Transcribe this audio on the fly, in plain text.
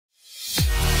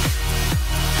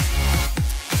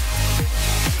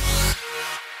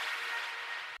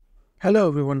Hello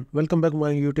everyone, welcome back to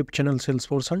my YouTube channel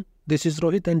Salesforce Hunt. This is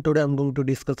Rohit and today I'm going to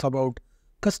discuss about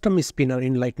custom spinner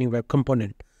in Lightning Web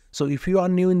Component. So if you are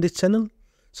new in this channel,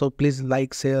 so please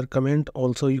like, share, comment.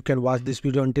 Also you can watch this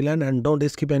video until end and don't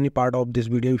skip any part of this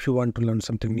video if you want to learn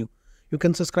something new. You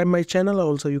can subscribe my channel.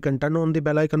 Also you can turn on the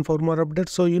bell icon for more updates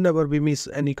so you never be miss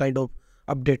any kind of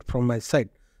update from my side.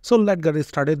 So let's get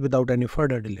started without any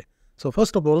further delay. So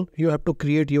first of all, you have to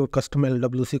create your custom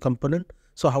LWC component.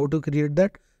 So how to create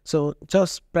that? So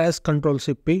just press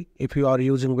Ctrl+P if you are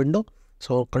using Windows.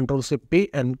 So Ctrl+P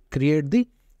and create the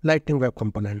Lightning Web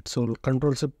component. So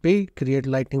Ctrl+P, create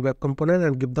Lightning Web component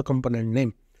and give the component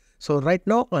name. So right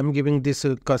now I'm giving this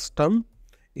custom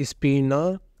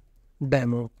spinner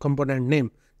demo component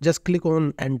name. Just click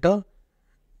on enter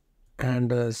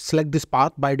and select this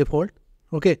path by default.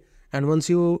 Okay. And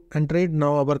once you enter it,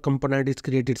 now our component is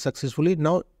created successfully.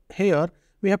 Now here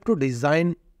we have to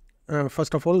design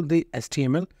first of all the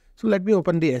HTML. So let me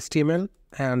open the HTML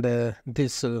and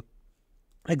this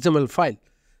XML file.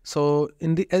 So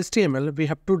in the HTML we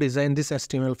have to design this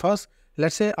HTML first.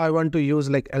 Let's say I want to use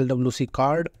like LWC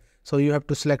card. So you have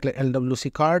to select like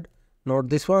LWC card, not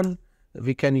this one.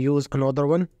 We can use another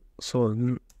one.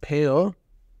 So here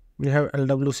we have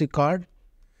LWC card.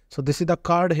 So this is the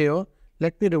card here.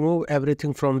 Let me remove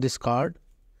everything from this card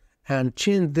and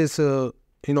change this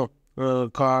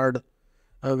card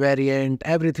variant.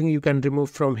 Everything you can remove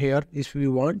from here if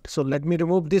you want. So let me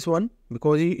remove this one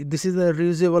because this is a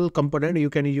reusable component.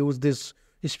 You can use this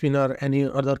spinner any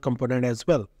other component as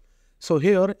well. So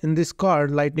here in this card,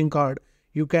 lightning card,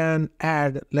 you can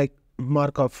add like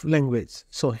markup language.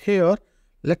 So here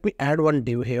let me add one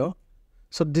div here.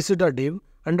 So this is the div.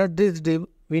 Under this div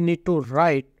we need to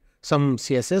write some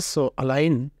CSS. So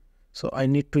align. So I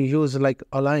need to use like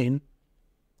align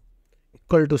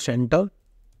equal to center.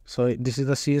 So this is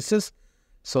the CSS.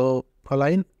 So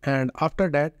align, and after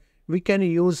that we can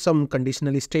use some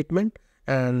conditional statement.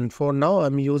 And for now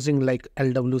I'm using like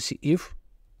LWC if,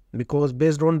 because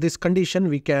based on this condition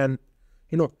we can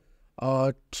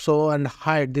show and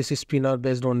hide this spinner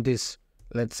based on this,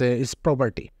 let's say, is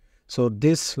property. So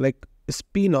this like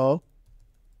spinner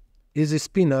is a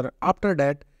spinner. After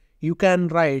that you can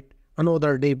write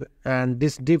another div, and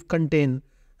this div contain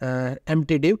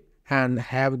empty div and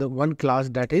have the one class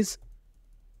that is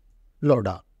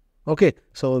loader. Okay,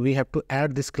 so we have to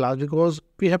add this class because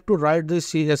we have to write this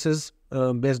CSS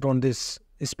based on this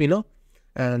spinner,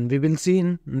 and we will see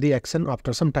in the action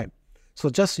after some time. So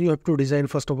just you have to design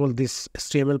first of all this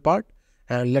HTML part,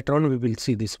 and later on we will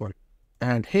see this one.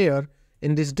 And here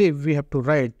in this div we have to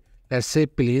write, let's say,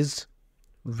 please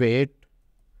wait,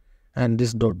 and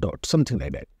this dot something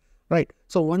like that, right?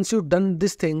 So once you've done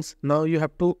these things, now you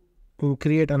have to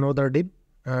create another div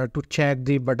to check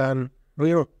the button,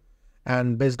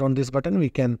 and based on this button we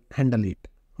can handle it.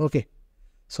 Okay,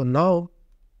 so now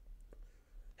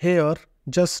here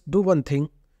just do one thing.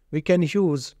 We can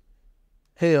use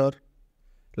here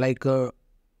like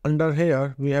under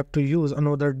here we have to use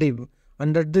another div.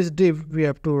 Under this div we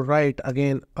have to write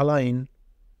again align.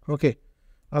 Okay,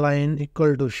 align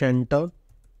equal to center,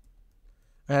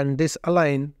 and this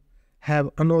align have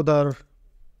another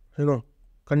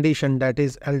condition that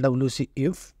is LWC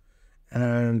if,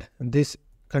 and this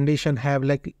condition have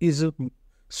like is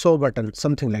show button,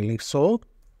 something like show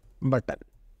button,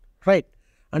 right?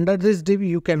 Under this div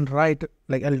you can write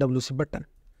like LWC button.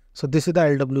 So this is the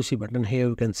LWC button. Here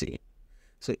you can see.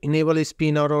 So enable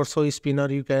spinner or show spinner,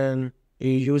 you can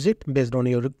use it based on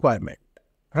your requirement,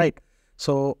 right?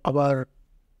 So our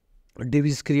div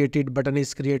is created, button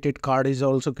is created, card is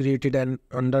also created, and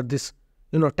under this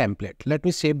template. Let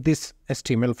me save this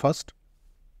HTML first.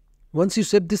 Once you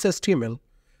save this HTML,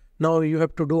 now you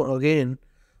have to do again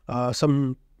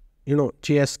some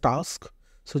JS task.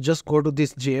 So just go to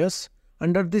this JS.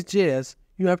 Under this JS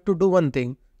you have to do one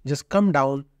thing. Just come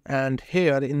down, and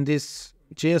here in this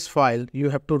JS file you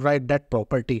have to write that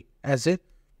property as a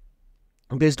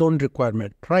based on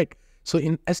requirement, right? So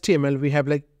in HTML we have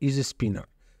like is spinner.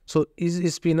 So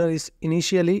is spinner is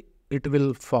initially it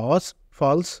will false.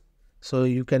 So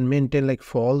you can maintain like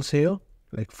false here,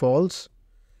 like false,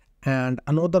 and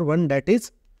another one that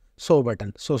is show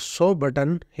button. So show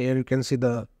button, here you can see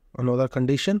the another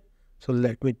condition. So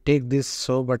let me take this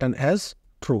show button as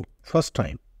true first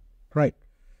time, right?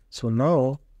 So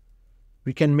now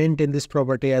we can maintain this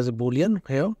property as a boolean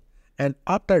here, and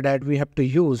after that we have to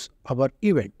use our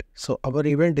event. So our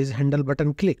event is handle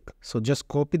button click. So just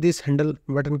copy this handle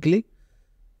button click,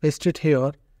 paste it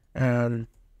here, and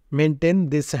maintain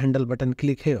this handle button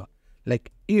click here, like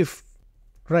if,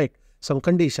 right, some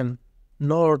condition,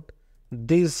 not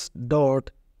this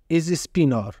dot is a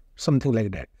spinner, something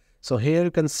like that. So here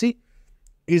you can see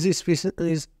is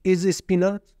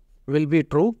spinner will be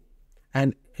true,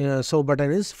 and so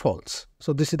button is false.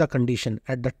 So this is the condition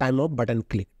at the time of button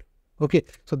clicked. Okay,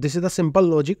 so this is the simple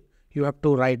logic. You have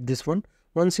to write this one.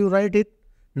 Once you write it,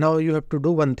 now you have to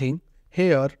do one thing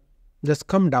here. Just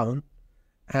come down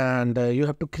and you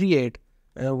have to create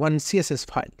one CSS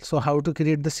file. So how to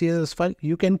create the CSS file?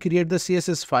 You can create the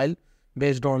CSS file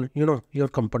based on your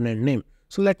component name.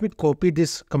 So let me copy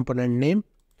this component name,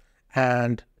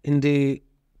 and in the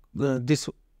this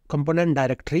component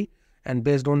directory, and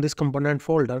based on this component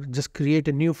folder, just create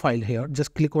a new file here.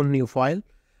 Just click on new file.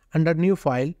 Under new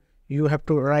file, you have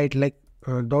to write like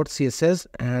 .css,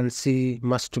 and C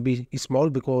must be small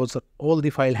because all the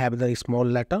file have the small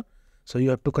letter. So you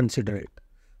have to consider it.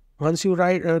 Once you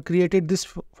created this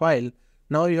file,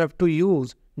 now you have to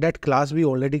use that class we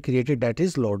already created, that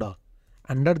is loader.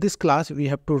 Under this class, we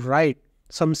have to write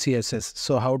some CSS.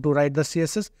 So how to write the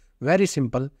CSS? Very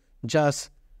simple. Just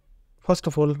first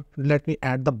of all, let me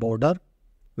add the border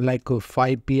like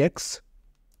 5px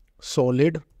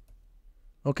solid.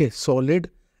 Okay, solid,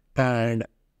 and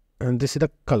this is the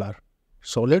color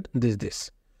solid. This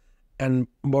and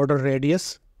border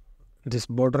radius. This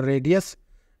border radius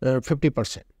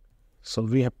 50%. So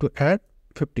we have to add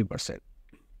 50%.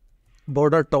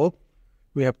 Border top,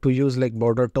 we have to use like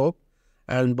border top,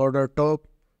 and border top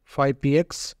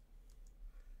 5px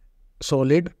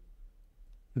solid,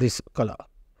 this color,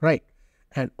 right?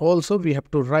 And also we have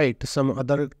to write some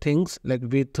other things like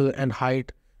width and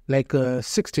height, like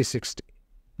 60-60,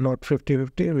 not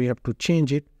 50-50. We have to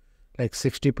change it like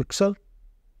 60 pixels,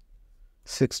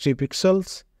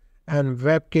 and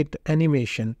WebKit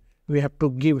animation we have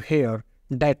to give here,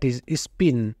 that is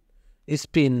spin,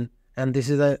 and this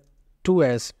is a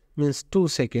 2s, means 2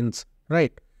 seconds,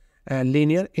 right?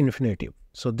 Linear infinitive.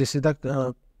 So this is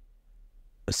the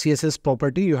CSS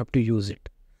property, you have to use it.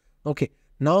 Okay,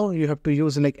 now you have to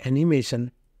use like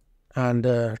animation and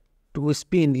to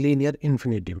spin linear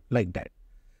infinitive like that.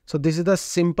 So this is the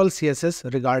simple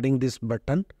CSS regarding this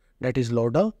button, that is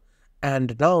loader.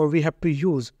 And now we have to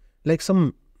use like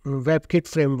some WebKit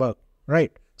framework,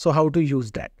 right? So how to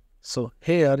use that? So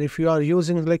here, if you are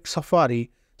using like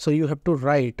Safari, so you have to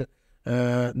write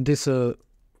this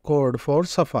code for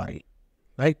Safari,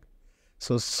 right?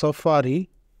 So Safari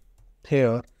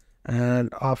here,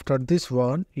 and after this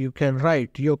one, you can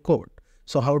write your code.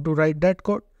 So how to write that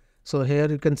code? So here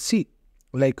you can see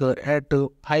like add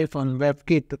hyphen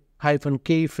WebKit hyphen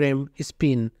keyframe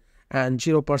spin and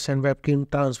 0%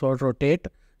 WebKit transfer rotate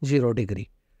 0 degree.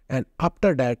 And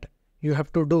after that, you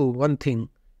have to do one thing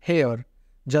here.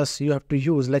 Just you have to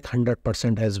use like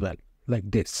 100% as well, like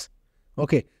this.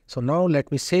 Okay, so now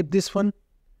let me save this one.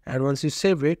 And once you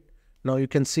save it, now you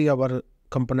can see our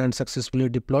component successfully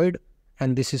deployed.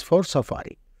 And this is for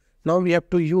Safari. Now we have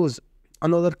to use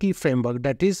another key framework,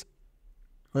 that is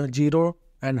 0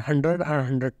 and 100 and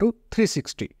 100 to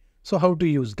 360. So how to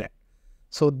use that?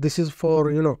 So this is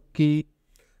for key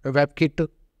WebKit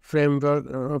framework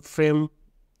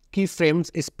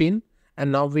keyframes spin,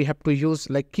 and now we have to use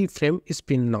like keyframe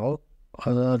spin now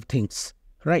other things,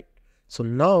 right? So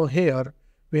now here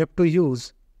we have to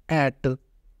use at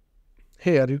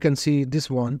here you can see this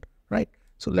one, right?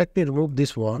 So let me remove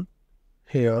this one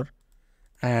here,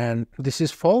 and this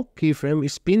is for keyframe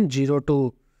spin 0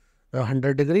 to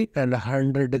 100 degree and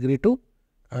 100 degree to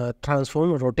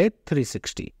transform rotate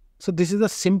 360. So this is the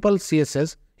simple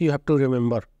CSS you have to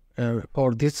remember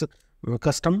for this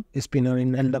custom spinner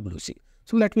in LWC.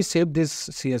 So let me save this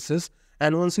CSS,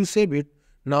 and once you save it,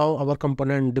 now our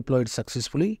component deployed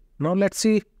successfully. Now let's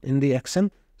see in the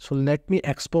action. So let me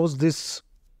expose this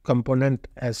component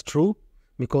as true,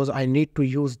 because I need to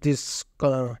use this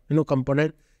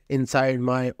component inside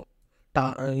my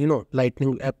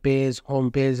lightning app page,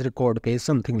 home page, record page,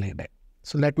 something like that.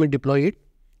 So let me deploy it.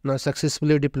 Now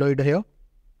successfully deployed here.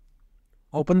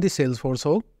 Open the Salesforce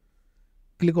home,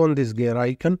 click on this gear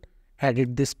icon,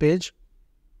 edit this page.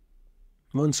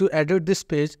 Once you edit this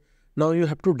page, now you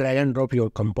have to drag and drop your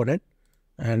component,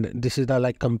 and this is the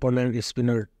like component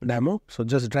spinner demo. So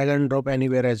just drag and drop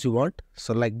anywhere as you want.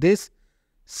 So like this,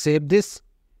 save this.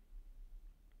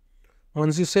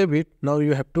 Once you save it, now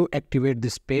you have to activate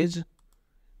this page.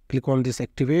 Click on this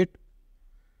activate,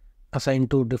 assign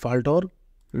to default or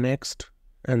next,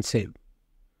 and save.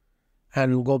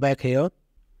 And go back here,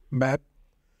 back.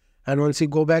 And once you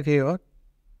go back here,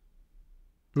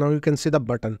 now you can see the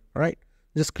button, right?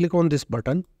 Just click on this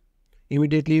button.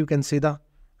 Immediately you can see the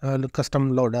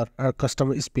custom loader or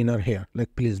custom spinner here,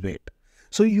 like please wait.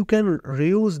 So you can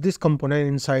reuse this component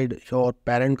inside your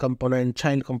parent component,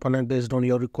 child component based on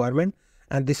your requirement.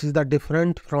 And this is the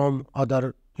different from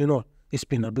other,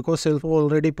 spinner, because Salesforce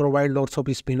already provide lots of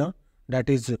spinner, that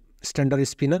is standard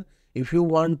spinner. If you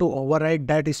want to override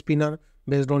that spinner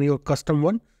based on your custom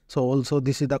one, so also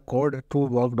this is the code to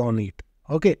work on it.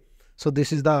 Okay, so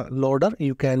this is the loader.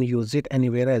 You can use it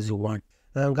anywhere as you want.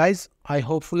 Guys, I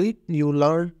hopefully you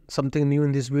learned something new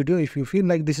in this video. If you feel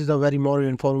like this is a very more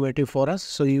informative for us,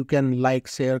 so you can like,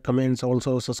 share, comments,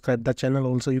 also subscribe the channel.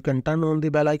 Also, you can turn on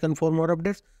the bell icon for more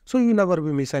updates, so you never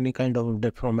will miss any kind of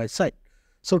update from my side.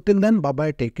 So till then, bye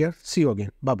bye, take care, see you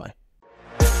again, bye bye.